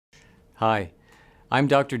Hi, I'm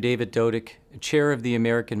Dr. David Dodick, Chair of the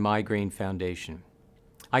American Migraine Foundation.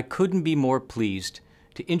 I couldn't be more pleased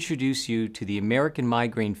to introduce you to the American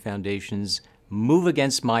Migraine Foundation's Move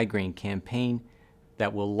Against Migraine campaign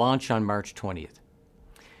that will launch on March 20th.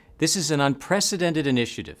 This is an unprecedented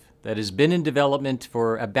initiative that has been in development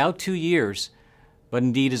for about 2 years, but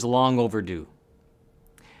indeed is long overdue.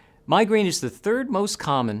 Migraine is the third most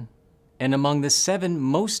common and among the 7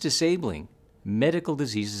 most disabling medical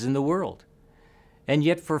diseases in the world. And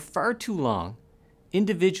yet for far too long,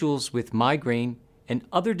 individuals with migraine and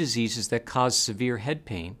other diseases that cause severe head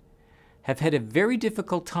pain have had a very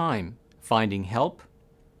difficult time finding help,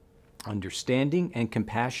 understanding, and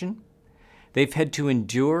compassion. They've had to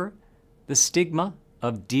endure the stigma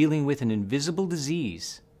of dealing with an invisible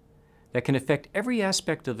disease that can affect every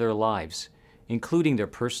aspect of their lives, including their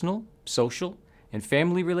personal, social, and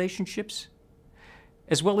family relationships,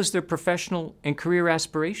 as well as their professional and career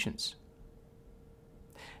aspirations.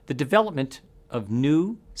 The development of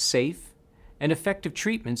new, safe, and effective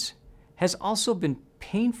treatments has also been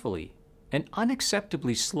painfully and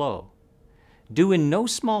unacceptably slow, due in no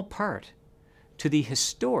small part to the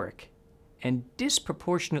historic and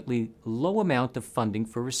disproportionately low amount of funding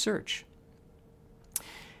for research.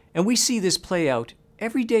 And we see this play out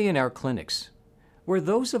every day in our clinics, where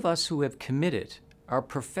those of us who have committed our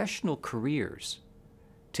professional careers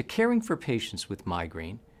to caring for patients with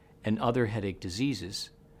migraine and other headache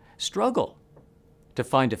diseases struggle to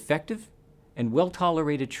find effective and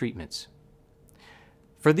well-tolerated treatments.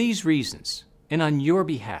 For these reasons, and on your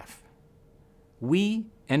behalf, we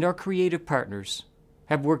and our creative partners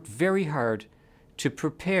have worked very hard to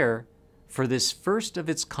prepare for this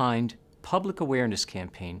first-of-its-kind public awareness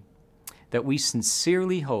campaign that we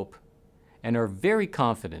sincerely hope and are very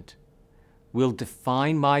confident will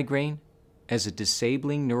define migraine as a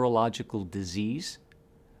disabling neurological disease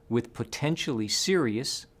with potentially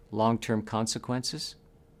serious long-term consequences,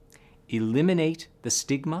 eliminate the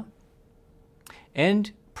stigma,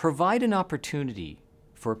 and provide an opportunity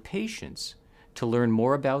for patients to learn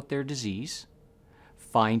more about their disease,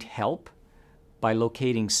 find help by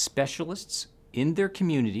locating specialists in their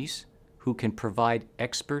communities who can provide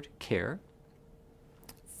expert care,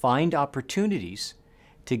 find opportunities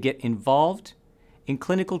to get involved in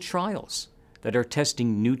clinical trials that are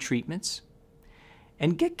testing new treatments,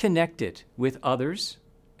 and get connected with others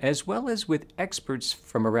as well as with experts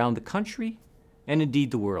from around the country and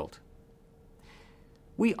indeed the world.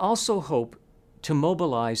 We also hope to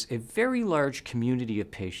mobilize a very large community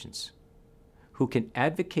of patients who can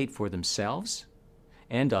advocate for themselves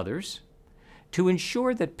and others to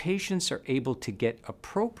ensure that patients are able to get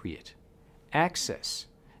appropriate access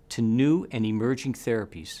to new and emerging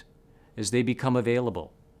therapies as they become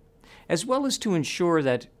available, as well as to ensure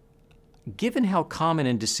that, given how common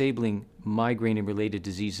and disabling migraine and related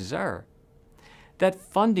diseases are, that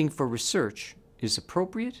funding for research is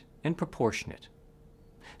appropriate and proportionate.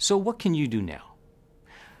 So what can you do now?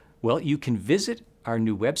 Well, you can visit our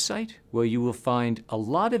new website where you will find a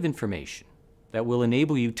lot of information that will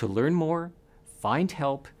enable you to learn more, find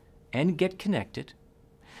help, and get connected.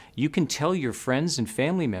 You can tell your friends and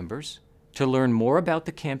family members to learn more about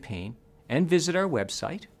the campaign and visit our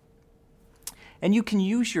website. And you can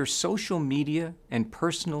use your social media and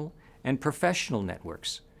personal and professional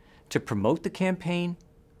networks to promote the campaign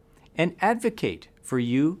and advocate for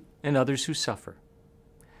you and others who suffer.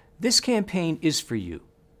 This campaign is for you.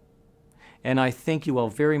 And I thank you all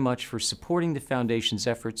very much for supporting the Foundation's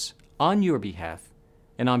efforts on your behalf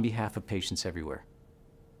and on behalf of patients everywhere.